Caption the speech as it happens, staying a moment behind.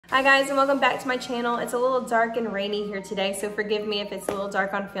Hi guys, and welcome back to my channel. It's a little dark and rainy here today, so forgive me if it's a little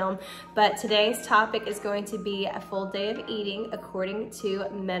dark on film, but today's topic is going to be a full day of eating according to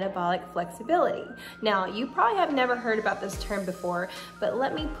metabolic flexibility. Now, you probably have never heard about this term before, but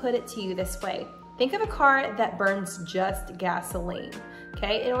let me put it to you this way. Think of a car that burns just gasoline,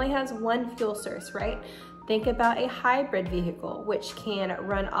 okay? It only has one fuel source, right? Think about a hybrid vehicle, which can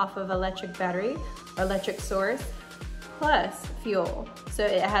run off of electric battery or electric source, plus fuel. So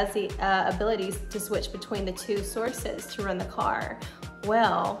it has the abilities to switch between the two sources to run the car.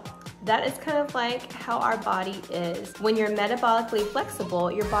 Well, that is kind of like how our body is. When you're metabolically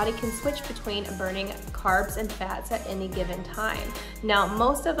flexible, your body can switch between burning carbs and fats at any given time. Now,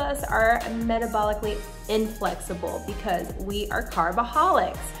 most of us are metabolically inflexible because we are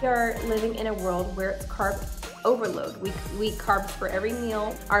carbaholics. We are living in a world where it's carb overload. We eat carbs for every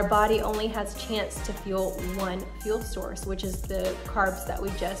meal. Our body only has a chance to fuel one fuel source, which is the carbs that we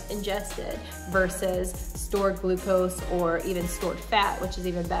just ingested, versus stored glucose or even stored fat, which is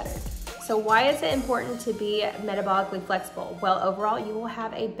even better. So why is it important to be metabolically flexible? Well, overall, you will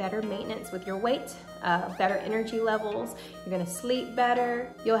have a better maintenance with your weight, better energy levels, you're gonna sleep better,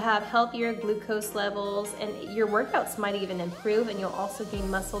 you'll have healthier glucose levels, and your workouts might even improve, and you'll also gain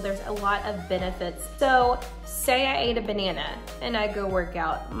muscle. There's a lot of benefits. So say I ate a banana and I go work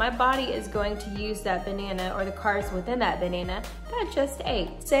out. My body is going to use that banana or the carbs within that banana that I just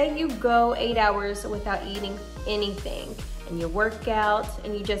ate. Say you go 8 hours without eating anything, and you work out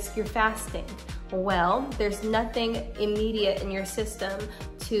and you're fasting. Well, there's nothing immediate in your system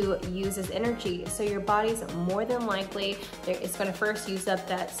to use as energy. So your body's more than likely, it's gonna first use up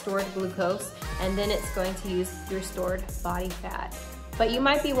that stored glucose, and then it's going to use your stored body fat. But you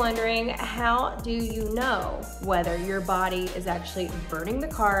might be wondering, how do you know whether your body is actually burning the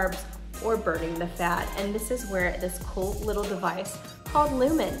carbs or burning the fat? And this is where this cool little device called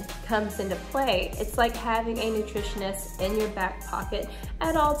Lumen comes into play. It's like having a nutritionist in your back pocket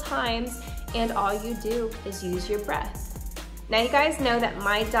at all times, and all you do is use your breath. Now, you guys know that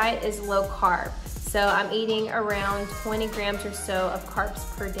my diet is low carb. So I'm eating around 20 grams or so of carbs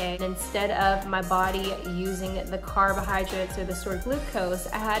per day. And instead of my body using the carbohydrates or the stored glucose,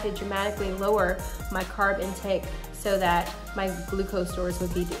 I had to dramatically lower my carb intake so that my glucose stores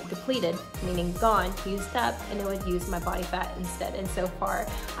would be depleted, meaning gone, used up, and it would use my body fat instead. And so far,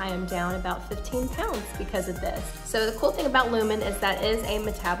 I am down about 15 pounds because of this. So the cool thing about Lumen is that it is a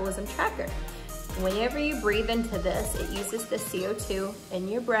metabolism tracker. Whenever you breathe into this, it uses the CO2 in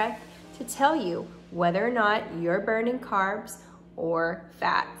your breath to tell you whether or not you're burning carbs or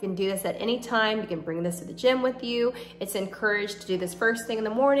fat. You can do this at any time. You can bring this to the gym with you. It's encouraged to do this first thing in the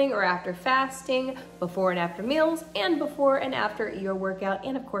morning or after fasting, before and after meals, and before and after your workout,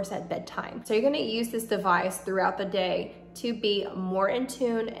 and of course at bedtime. So you're gonna use this device throughout the day to be more in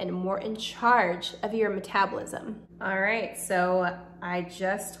tune and more in charge of your metabolism. All right, so I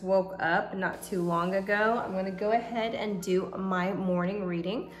just woke up not too long ago. I'm gonna go ahead and do my morning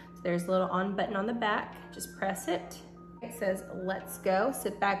reading. So there's a little on button on the back, just press it. It says, let's go.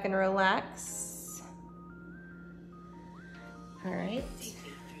 Sit back and relax. All right.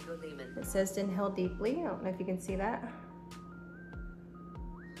 It says to inhale deeply. I don't know if you can see that.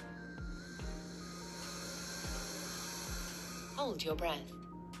 Hold your breath.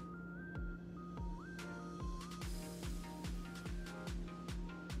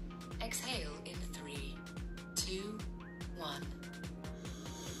 Exhale in 3, 2, 1.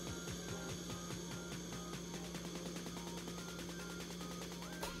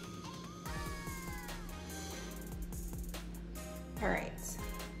 All right,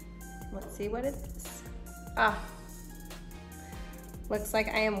 let's see what it is. Looks like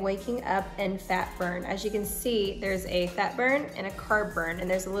I am waking up in fat burn. As you can see, there's a fat burn and a carb burn, and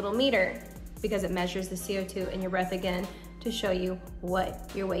there's a little meter because it measures the CO2 in your breath again to show you what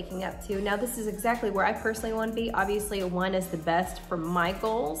you're waking up to. Now, this is exactly where I personally want to be. Obviously, 1 is the best for my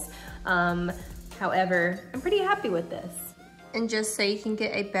goals. However, I'm pretty happy with this. And just so you can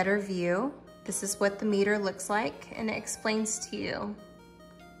get a better view, this is what the meter looks like, and it explains to you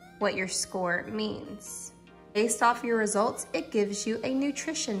what your score means. Based off your results, it gives you a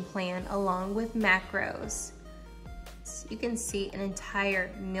nutrition plan along with macros. So you can see an entire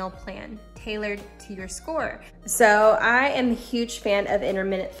meal plan tailored to your score. So I am a huge fan of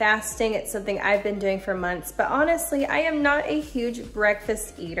intermittent fasting. It's something I've been doing for months, but honestly, I am not a huge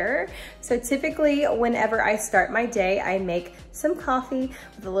breakfast eater. So typically, whenever I start my day, I make some coffee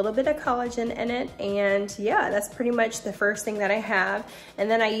with a little bit of collagen in it. And yeah, that's pretty much the first thing that I have. And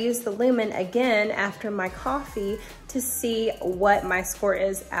then I use the Lumen again after my coffee to see what my score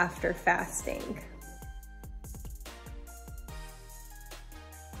is after fasting.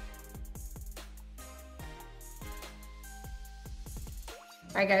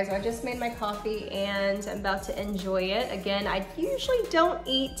 All right guys, so I just made my coffee and I'm about to enjoy it. Again, I usually don't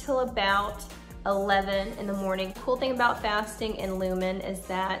eat till about 11 in the morning. Cool thing about fasting in Lumen is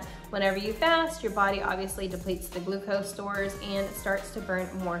that whenever you fast, your body obviously depletes the glucose stores and it starts to burn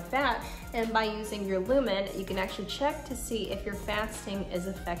more fat. And by using your Lumen, you can actually check to see if your fasting is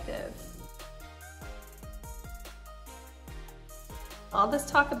effective. All this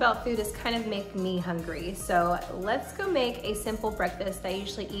talk about food is kind of making me hungry, so let's go make a simple breakfast that I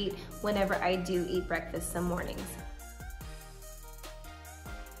usually eat whenever I do eat breakfast some mornings.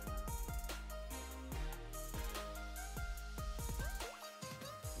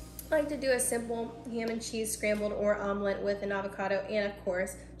 I like to do a simple ham and cheese scrambled or omelet with an avocado and of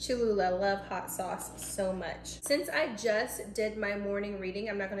course Cholula. Love hot sauce so much. Since I just did my morning reading,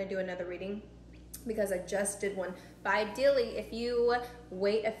 I'm not going to do another reading because I just did one. But ideally, if you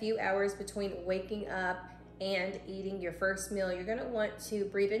wait a few hours between waking up and eating your first meal, you're gonna want to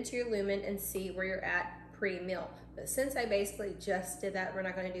breathe into your Lumen and see where you're at pre-meal. But since I basically just did that, we're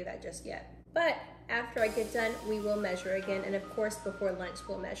not gonna do that just yet. But after I get done, we will measure again. And of course, before lunch,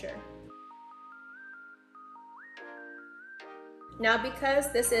 we'll measure. Now,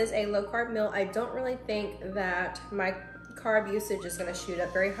 because this is a low carb meal, I don't really think that my carb usage is gonna shoot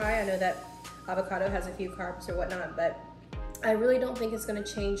up very high. I know that avocado has a few carbs or whatnot, but I really don't think it's gonna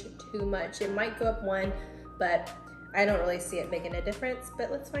change too much. It might go up one, but I don't really see it making a difference,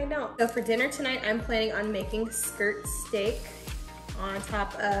 but let's find out. So for dinner tonight, I'm planning on making skirt steak on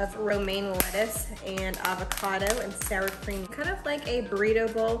top of romaine lettuce and avocado and sour cream. Kind of like a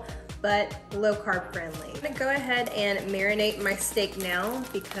burrito bowl, but low carb friendly. I'm gonna go ahead and marinate my steak now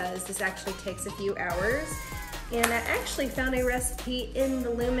because this actually takes a few hours. And I actually found a recipe in the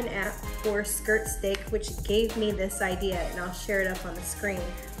Lumen app for skirt steak, which gave me this idea, and I'll share it up on the screen.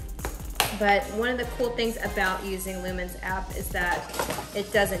 But one of the cool things about using Lumen's app is that it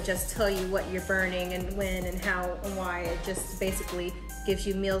doesn't just tell you what you're burning and when and how and why. It just basically gives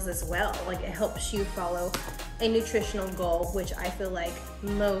you meals as well. Like, it helps you follow a nutritional goal, which I feel like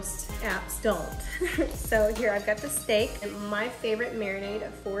most apps don't. So here I've got the steak, and my favorite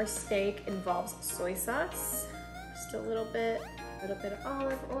marinade for steak involves soy sauce. Just a little bit of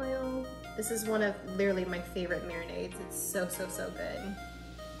olive oil. This is one of literally my favorite marinades. It's so good.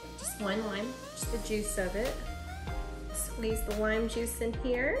 Just one lime, just the juice of it. Squeeze the lime juice in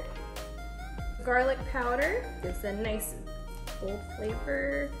here. Garlic powder gives a nice bold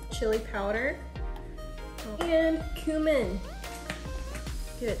flavor. Chili powder. And cumin.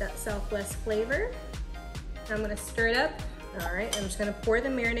 Give it that Southwest flavor. I'm gonna stir it up. All right, I'm just gonna pour the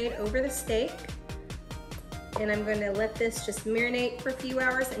marinade over the steak. And I'm gonna let this just marinate for a few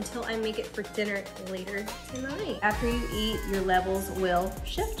hours until I make it for dinner later tonight. After you eat, your levels will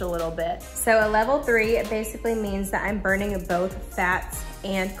shift a little bit. So a level 3 basically means that I'm burning both fats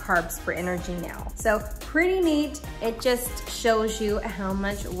and carbs for energy now. So pretty neat. It just shows you how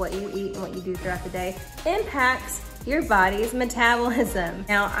much what you eat and what you do throughout the day impacts your body's metabolism.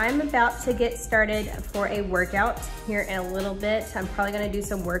 Now I'm about to get started for a workout here in a little bit. I'm probably gonna do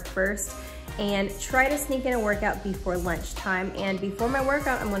some work first and try to sneak in a workout before lunchtime. And before my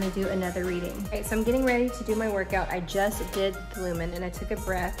workout, I'm gonna do another reading. All right, so I'm getting ready to do my workout. I just did Lumen and I took a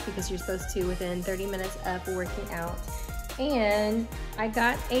breath because you're supposed to within 30 minutes of working out. And I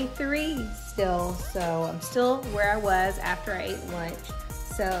got a 3 still, so I'm still where I was after I ate lunch.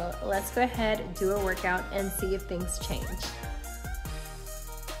 So let's go ahead and do a workout and see if things change.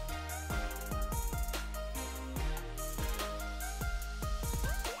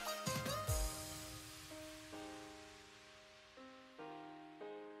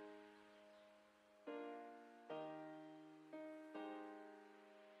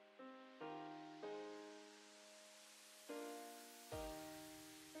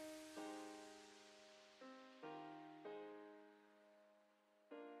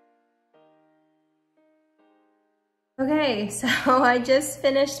 Okay, so I just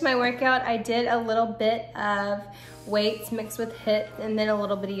finished my workout. I did a little bit of weights mixed with HIIT and then a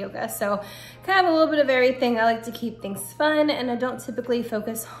little bit of yoga. So kind of a little bit of everything. I like to keep things fun and I don't typically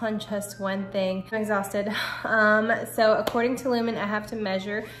focus on just one thing. I'm exhausted. So according to Lumen, I have to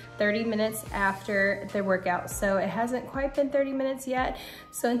measure 30 minutes after the workout. So it hasn't quite been 30 minutes yet.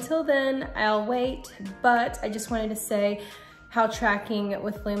 So until then, I'll wait. But I just wanted to say how tracking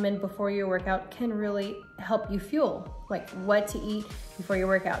with Lumen before your workout can really help you fuel, like what to eat before your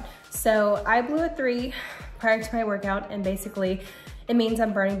workout. So I blew a 3 prior to my workout, and basically it means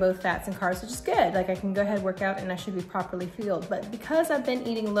I'm burning both fats and carbs, which is good. Like I can go ahead, work out, and I should be properly fueled. But because I've been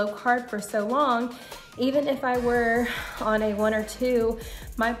eating low carb for so long, even if I were on a 1 or 2,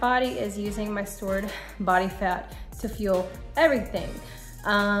 my body is using my stored body fat to fuel everything.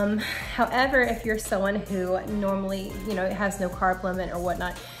 However, if you're someone who normally, has no carb limit or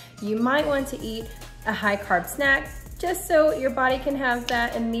whatnot, you might want to eat a high carb snack just so your body can have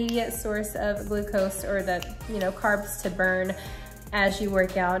that immediate source of glucose or the, carbs to burn as you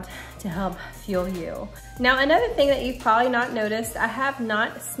work out to help fuel you. Now, another thing that you've probably not noticed, I have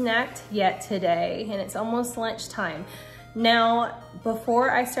not snacked yet today, and it's almost lunchtime. Now,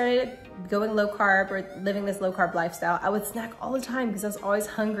 before I started going low carb or living this low carb lifestyle, I would snack all the time because I was always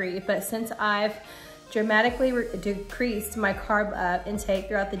hungry. But since I've dramatically decreased my carb intake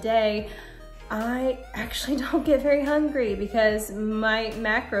throughout the day, I actually don't get very hungry because my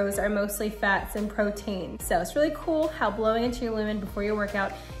macros are mostly fats and protein. So it's really cool how blowing into your Lumen before your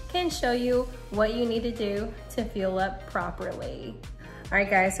workout can show you what you need to do to fuel up properly. All right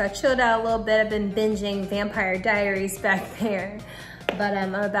guys, so I chilled out a little bit. I've been binging Vampire Diaries back there, but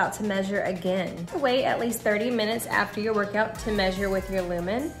I'm about to measure again. Wait at least 30 minutes after your workout to measure with your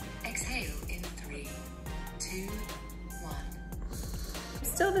Lumen. Exhale in 3, 2, 1.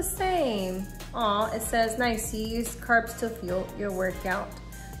 Still the same. Aw, it says nice, you use carbs to fuel your workout.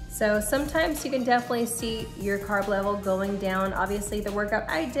 So sometimes you can definitely see your carb level going down. Obviously the workout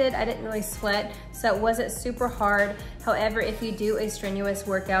I didn't really sweat, so it wasn't super hard. However, if you do a strenuous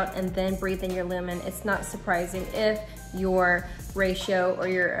workout and then breathe in your Lumen, it's not surprising if your ratio or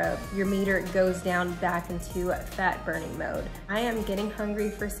your meter goes down back into fat burning mode. I am getting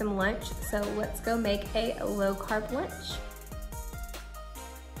hungry for some lunch, so let's go make a low carb lunch.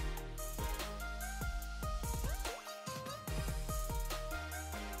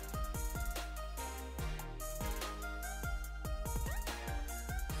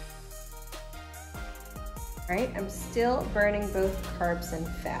 All right, I'm still burning both carbs and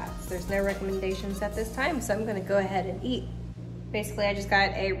fats. There's no recommendations at this time, so I'm gonna go ahead and eat. Basically, I just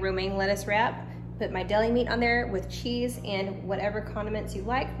got a romaine lettuce wrap, put my deli meat on there with cheese and whatever condiments you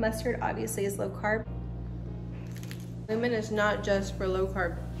like. Mustard obviously is low carb. Lumen is not just for low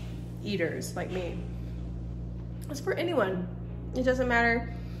carb eaters like me. It's for anyone. It doesn't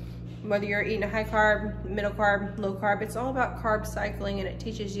matter whether you're eating a high carb, middle carb, low carb. It's all about carb cycling, and it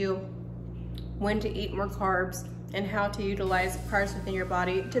teaches you when to eat more carbs and how to utilize carbs within your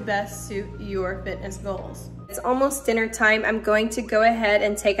body to best suit your fitness goals. It's almost dinner time. I'm going to go ahead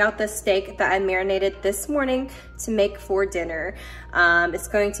and take out the steak that I marinated this morning to make for dinner. It's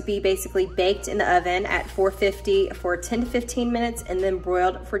going to be basically baked in the oven at 450 for 10 to 15 minutes and then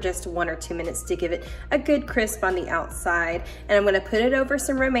broiled for just 1 or 2 minutes to give it a good crisp on the outside. And I'm gonna put it over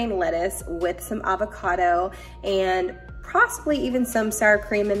some romaine lettuce with some avocado and possibly even some sour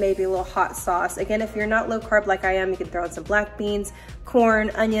cream and maybe a little hot sauce. Again, if you're not low carb like I am, you can throw in some black beans, corn,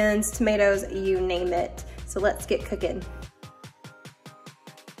 onions, tomatoes, you name it. So let's get cooking.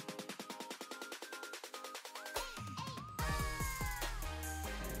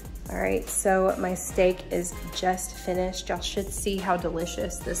 All right, so my steak is just finished. Y'all should see how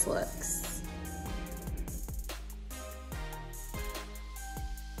delicious this looks.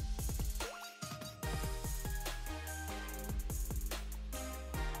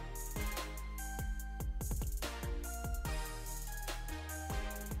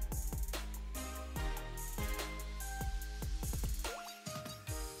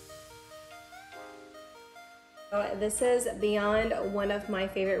 This is beyond one of my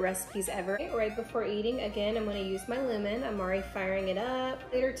favorite recipes ever. Right before eating, again, I'm gonna use my Lumen. I'm already firing it up.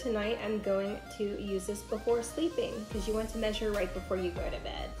 Later tonight, I'm going to use this before sleeping because you want to measure right before you go to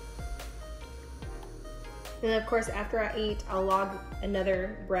bed. And then of course, after I eat, I'll log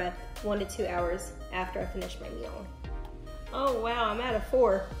another breath 1 to 2 hours after I finish my meal. Oh wow, I'm at a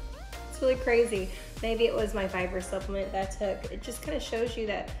 4. It's really crazy. Maybe it was my fiber supplement that I took. It just kind of shows you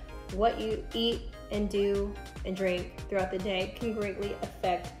that what you eat and do and drink throughout the day can greatly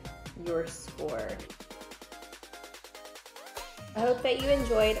affect your score. I hope that you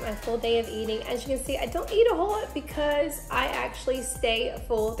enjoyed my full day of eating. As you can see, I don't eat a whole lot because I actually stay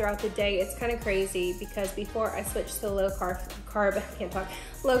full throughout the day. It's kind of crazy because before I switched to low carb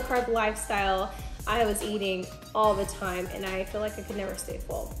lifestyle, I was eating all the time and I feel like I could never stay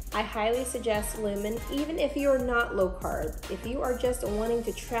full. I highly suggest Lumen, even if you are not low carb. If you are just wanting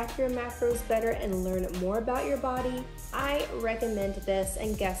to track your macros better and learn more about your body, I recommend this.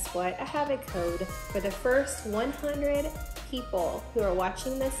 And guess what? I have a code for the first 100 people who are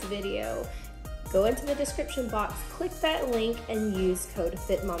watching this video. Go into the description box, click that link, and use code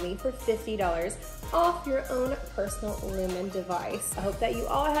FITMOMMY for $50 off your own personal Lumen device. I hope that you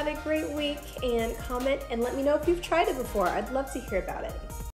all have a great week, and comment and let me know if you've tried it before. I'd love to hear about it.